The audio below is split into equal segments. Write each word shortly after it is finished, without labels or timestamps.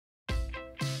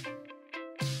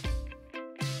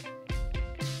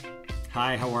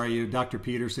Hi, how are you? Dr.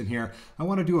 Peterson here. I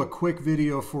want to do a quick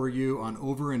video for you on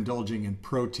overindulging in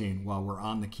protein while we're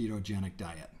on the ketogenic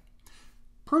diet.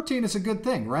 Protein is a good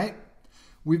thing, right?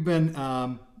 We've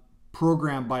been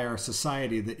programmed by our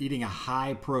society that eating a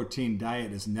high protein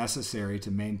diet is necessary to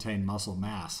maintain muscle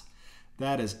mass.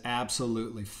 That is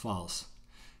absolutely false.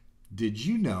 Did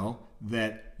you know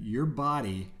that your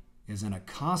body is in a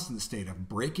constant state of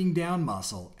breaking down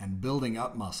muscle and building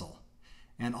up muscle?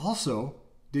 And also,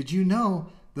 did you know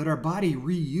that our body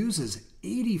reuses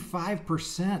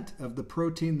 85% of the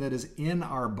protein that is in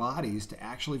our bodies to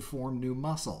actually form new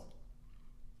muscle?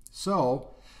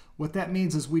 So, what that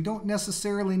means is we don't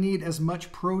necessarily need as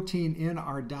much protein in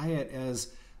our diet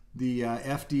as the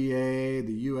FDA,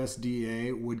 the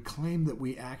USDA would claim that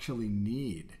we actually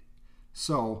need.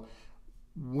 So,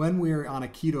 when we're on a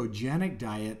ketogenic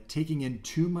diet, taking in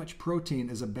too much protein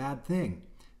is a bad thing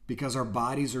because our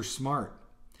bodies are smart.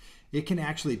 It can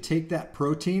actually take that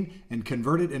protein and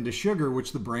convert it into sugar,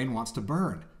 which the brain wants to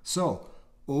burn. So,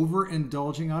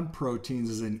 overindulging on proteins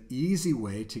is an easy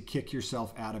way to kick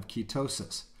yourself out of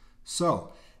ketosis.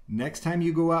 So, next time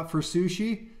you go out for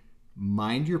sushi,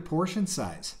 mind your portion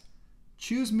size.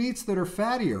 Choose meats that are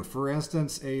fattier. For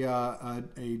instance, a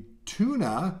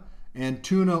tuna and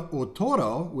tuna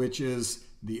Otoro, which is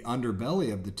the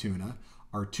underbelly of the tuna,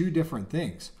 are two different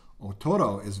things.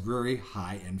 Otoro is very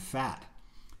high in fat.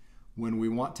 When we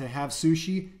want to have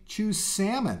sushi, choose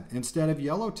salmon instead of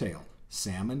yellowtail.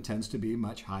 Salmon tends to be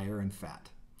much higher in fat.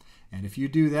 And if you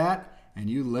do that and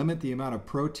you limit the amount of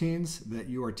proteins that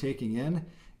you are taking in,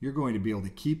 you're going to be able to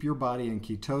keep your body in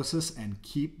ketosis and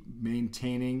keep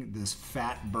maintaining this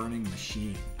fat burning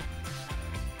machine.